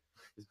 okay?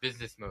 It's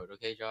business mode,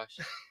 okay, Josh?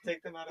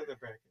 Take them out of the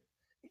bracket.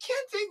 You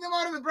can't take them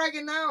out of the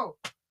bracket now.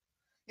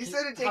 You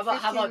said it takes How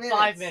about 15 minutes.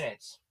 5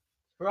 minutes?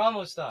 We're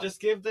almost done. Just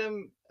give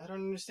them. I don't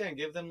understand.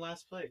 Give them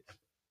last place.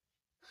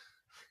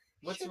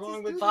 What's should wrong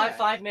just with do five that.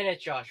 5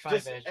 minutes, Josh. 5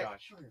 Just- minutes,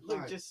 Josh.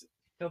 Look, just.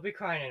 Don't be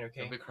crying,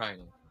 okay? Don't be crying.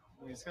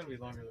 I mean, it's gonna be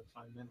longer than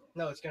 5 minutes.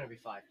 No, it's gonna be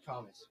 5.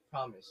 Promise.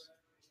 Promise.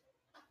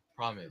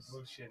 Promise.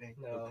 Bullshitting.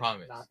 No.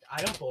 promise.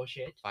 I don't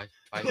bullshit. 5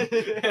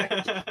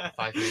 minutes.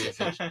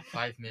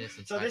 5 minutes.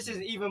 And So 5 this is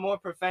minutes. even more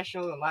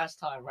professional than last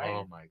time, right?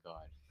 Oh my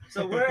god.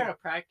 So we're in a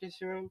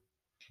practice room,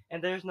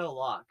 and there's no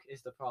lock.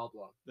 Is the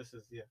problem? This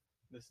is the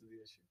issue.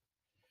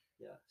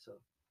 Yeah. So.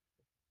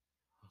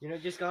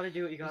 Just gotta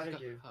do what you gotta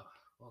do. Oh,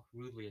 well,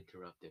 rudely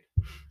interrupted.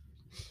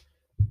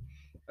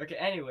 Okay.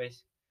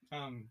 Anyways.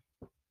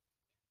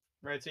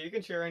 Right. So you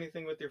can share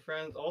anything with your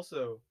friends.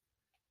 Also,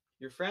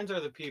 your friends are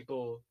the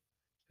people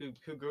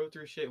who go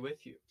through shit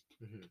with you.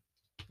 Mhm.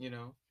 You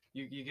know,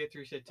 you get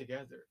through shit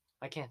together.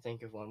 I can't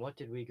think of one. What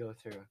did we go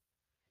through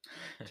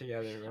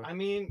together? Bro? I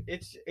mean,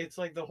 it's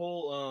like the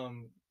whole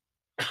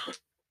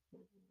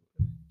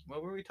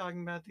what were we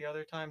talking about the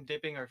other time?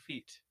 Dipping our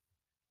feet.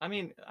 I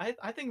mean,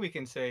 I think we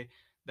can say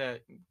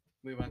that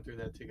we went through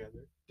that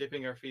together.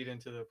 Dipping our feet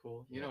into the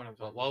pool. You know what I'm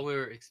talking While we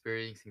were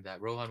experiencing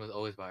that, Rohan was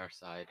always by our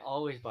side.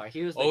 Always by.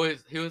 He was like,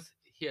 Always,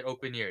 he had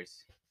open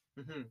ears.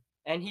 about. Hmm.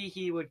 and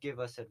he would give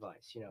us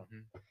advice. Yeah.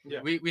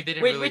 We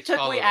didn't We really took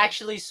follow we it.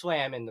 actually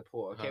swam in the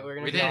pool. Okay, Uh-huh. we're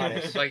gonna we be didn't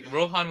honest. like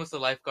Rohan was the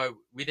lifeguard.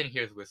 We didn't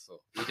hear his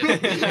whistle. We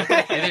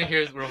didn't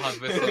hear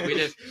Rohan's whistle.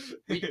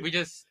 We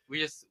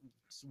just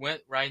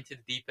went right into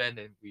the deep end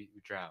and we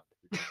drowned.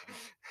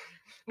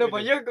 No, we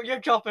but did. you're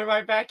jumping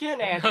right back in,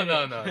 Anthony.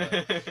 No.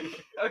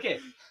 Okay,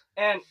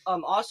 and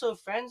also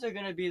friends are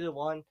gonna be the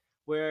one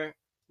where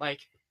like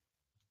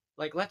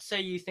let's say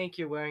you think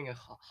you're wearing a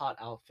hot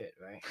outfit,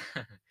 right?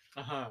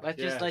 Let's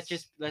Mhm.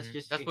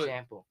 just That's what-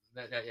 example.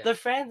 Yeah. The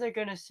friends are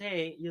gonna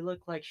say you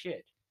look like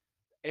shit.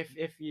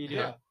 If you do.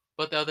 Yeah.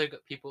 But the other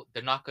people,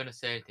 they're not gonna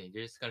say anything.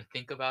 They're just gonna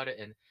think about it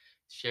and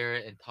share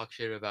it and talk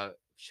shit about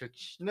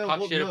No, talk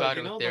well, shit no, about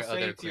you it know with they'll their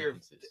say other it to your,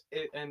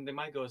 acquaintances. and they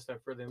might go a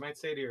step further. They might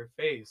say to your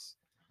face,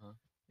 Uh-huh.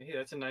 "Hey,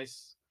 that's a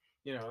nice,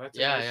 that's Yeah, a nice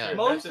yeah. shirt.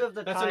 Most that's a, of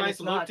the that's time a nice it's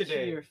look not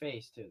today." to your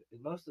face too.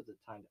 Most of the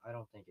time I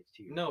don't think it's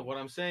to your No, face. what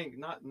I'm saying,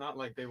 not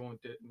like they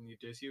won't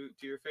diss you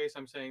to your face.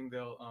 I'm saying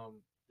they'll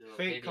They'll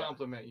fake maybe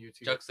compliment you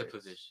to your face.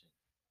 juxtaposition.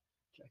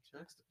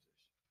 Juxtaposition.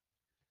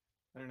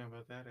 I don't know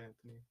about that,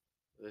 Anthony.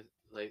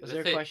 Like, Was let's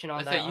there a say, question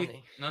on let's that? say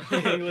you, On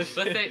no, the English.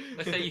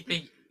 let's say you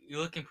think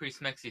you're looking pretty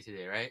smexy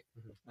today, right?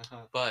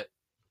 Uh-huh. But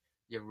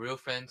your real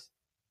friends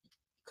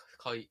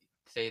call you,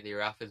 say that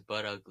your outfit's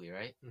butt ugly,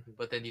 right? Mhm.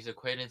 But then these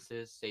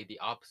acquaintances say the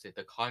opposite,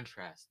 the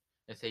contrast,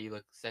 and say you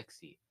look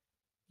sexy.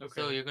 Okay.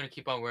 So you're gonna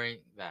keep on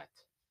wearing that.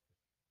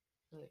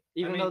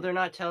 Even though mean- they're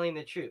not telling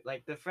the truth.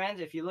 Like the friends,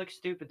 if you look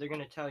stupid, they're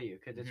gonna tell you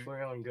because it's Mhm. for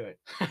your own good.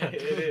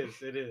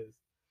 It is.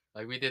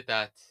 Like we did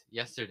that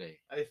yesterday.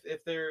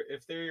 If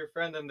they're your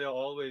friend, then they'll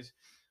always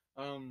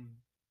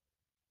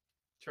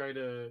try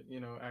to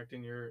act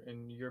in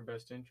your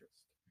best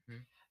interest.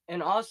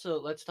 And also,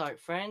 let's talk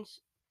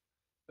friends.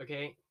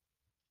 Okay,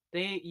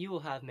 you will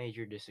have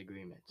major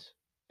disagreements.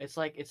 It's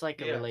like a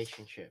Yes.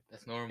 relationship.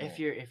 That's normal. If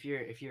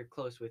you're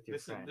close with your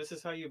friend. This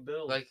is how you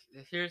build. Like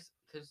here's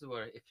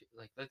what if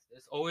like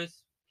it's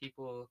always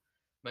people,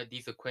 but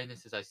these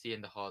acquaintances I see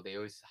in the hall, they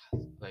always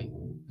like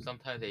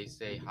sometimes they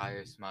say hi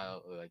or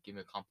smile or like give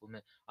me a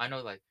compliment. I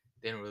know like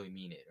they don't really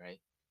mean it, right?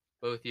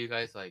 But with you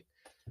guys, like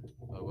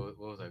what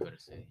was I gonna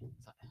say?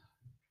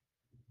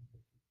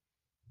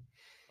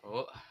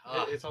 Oh,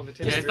 It's on the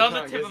tip yeah, of it's your on the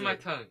tongue, tip of isn't my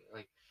it? tongue.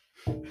 Like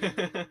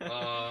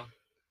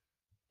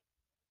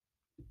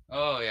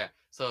oh yeah.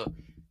 So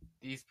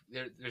these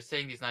they're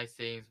saying these nice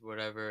things,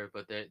 whatever,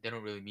 but they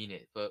don't really mean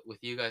it. But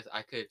with you guys,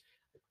 I could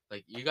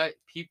like you guys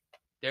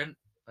they're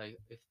like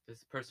if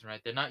this person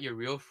right, they're not your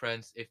real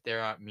friends if they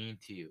aren't mean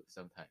to you.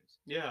 Sometimes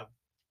Yeah.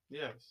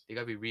 Yes. they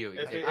gotta be real.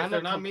 If Like, it-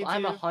 they're not mean to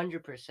I'm you-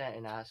 100%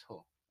 an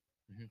asshole.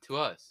 to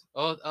us.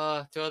 Oh,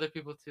 to other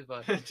people too,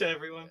 but to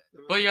everyone.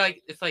 but you're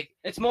like it's like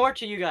It's more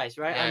to you guys,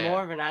 right? Yeah, I'm yeah.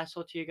 more of an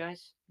asshole to you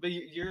guys. But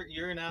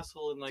you're an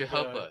asshole in like to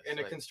help us in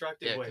a like,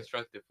 constructive yeah, way.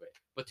 constructive way.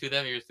 But to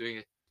them, you're just doing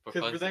it for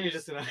Because fun. then you're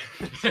just an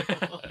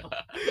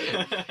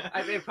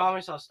I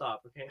promise I'll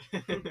stop. Okay.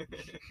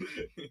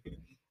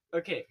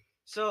 Okay.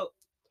 So,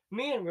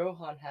 me and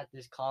Rohan had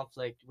this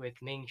conflict with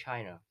Ming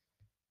China.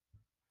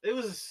 it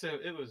was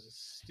a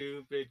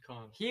stupid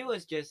conflict. He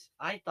was just.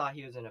 I thought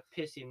he was in a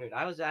pissy mood.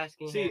 I was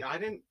asking See, him. I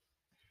didn't.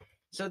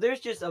 So there's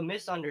just a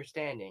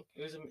misunderstanding.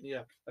 It was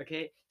yeah.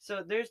 Okay.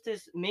 So there's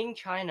this Ming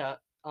China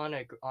on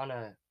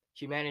a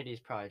humanities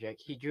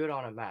project. He drew it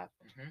on a map,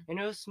 Mhm. and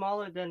it was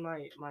smaller than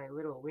my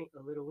little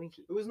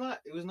winky. It was not.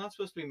 It was not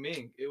supposed to be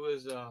Ming. It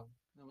was no,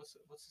 what's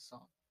the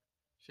song?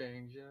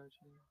 Shang Jia.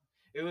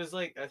 It was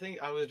like I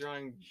think I was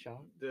drawing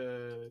Shang?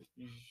 the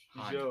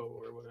Han. Zhou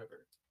or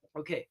whatever.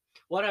 Okay,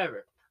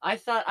 whatever. I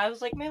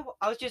was like, man,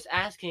 I was just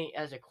asking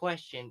as a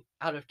question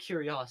out of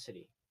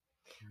curiosity.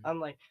 Mhm. I'm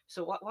like,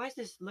 so why is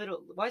this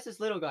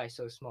little guy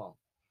so small?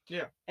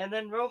 Yeah. And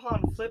then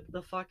Rohan flipped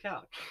the fuck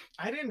out.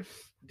 I didn't,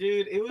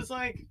 dude. It was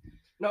like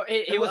No,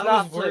 it I was was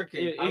not flipped.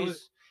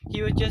 working.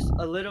 He was just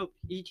a little.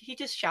 He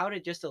just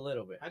shouted just a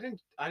little bit. I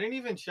didn't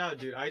even shout,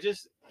 dude. I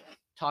just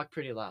Talked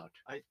pretty loud.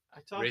 I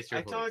talked Raise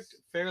your I talked voice.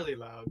 fairly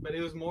loud, but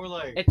it was more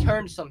like It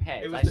turned some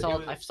heads. was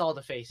I saw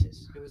the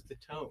faces. it was the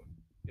tone.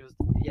 It was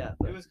yeah.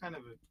 It was kind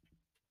of a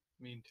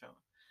mean tone.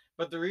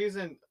 But the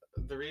reason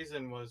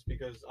was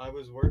because I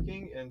was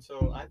working, and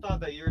so I thought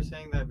that you were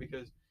saying that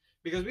because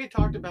we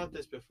talked about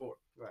this before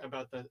Right.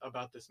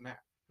 about this map.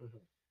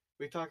 Mhm.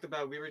 We talked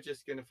about we were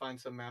just gonna find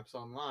some maps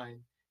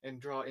online and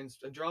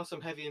draw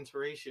some heavy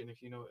inspiration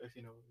if you know what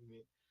I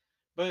mean.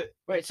 But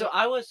Right. So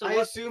I was. So I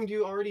what, assumed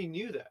you already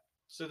knew that.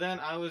 So then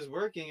I was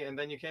working, and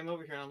then you came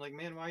over here, and I'm like,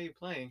 man, why are you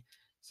playing?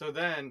 So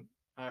then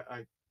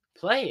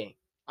playing.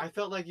 I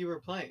felt like you were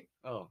playing.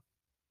 Oh.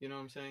 You know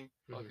what I'm saying?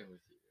 Fucking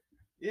with you.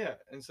 Yeah.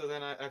 And so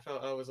then I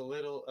felt I was a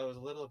little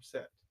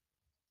upset,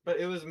 but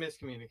it was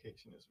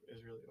miscommunication is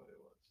really what it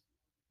was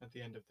at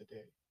the end of the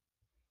day.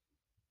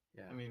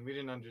 Yeah. I mean, we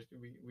didn't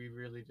we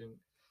really didn't.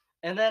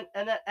 And then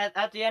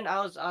at the end, I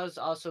was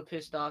also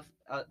pissed off.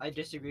 I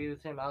disagreed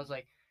with him. I was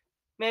like,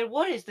 man,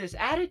 what is this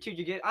attitude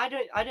you get? I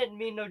didn't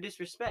mean no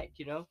disrespect,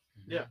 you know.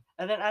 Yeah.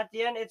 And then at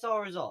the end, it's all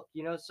resolved,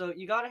 you know. So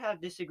you gotta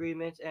have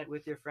disagreements and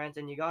with your friends,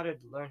 and you gotta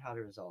learn how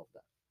to resolve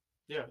them,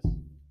 Yes.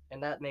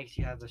 and that makes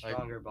you have a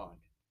stronger bond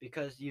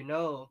because you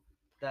know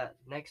that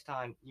next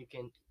time you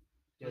can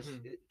just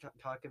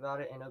talk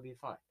about it and it'll be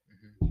fine.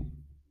 Mhm.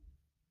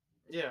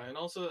 Yeah, and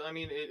also, I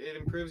mean, it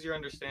improves your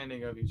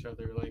understanding of each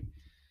other. Like,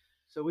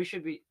 So we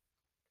should be.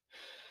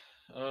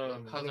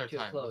 um, How's Coming our to a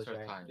time? close, What's our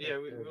right? time? yeah,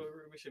 we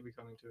 30. should be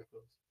coming to a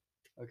close.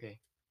 Okay.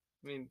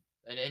 I mean,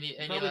 And any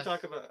probably last,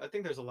 talk about. I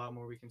think there's a lot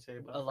more we can say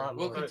about. A lot friends,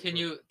 we'll more. but-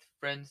 continue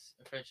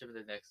friendship in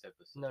the next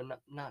episode. No,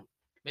 not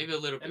Maybe a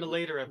little bit. in a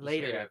later episode.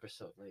 later later.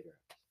 episode. Later.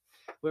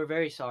 we're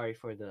very sorry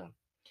for the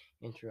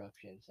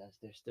interruptions as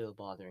they're still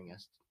bothering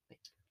us. Like,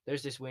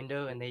 there's this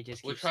window and they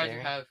just We'll keep try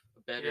staring. to have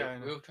a better. Yeah, I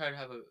know. We'll try to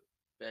have a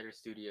better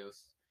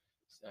studios.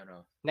 I don't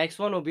know. Next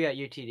one will be at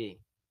UTD.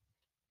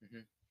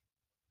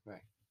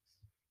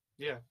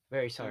 Yeah.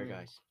 Very sorry, Mm.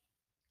 guys.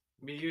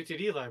 Be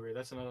UTD library.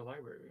 That's another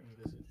library we're gonna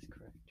visit. That's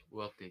correct.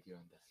 We'll update you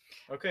on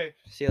that. Okay.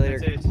 See you later.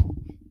 That's it.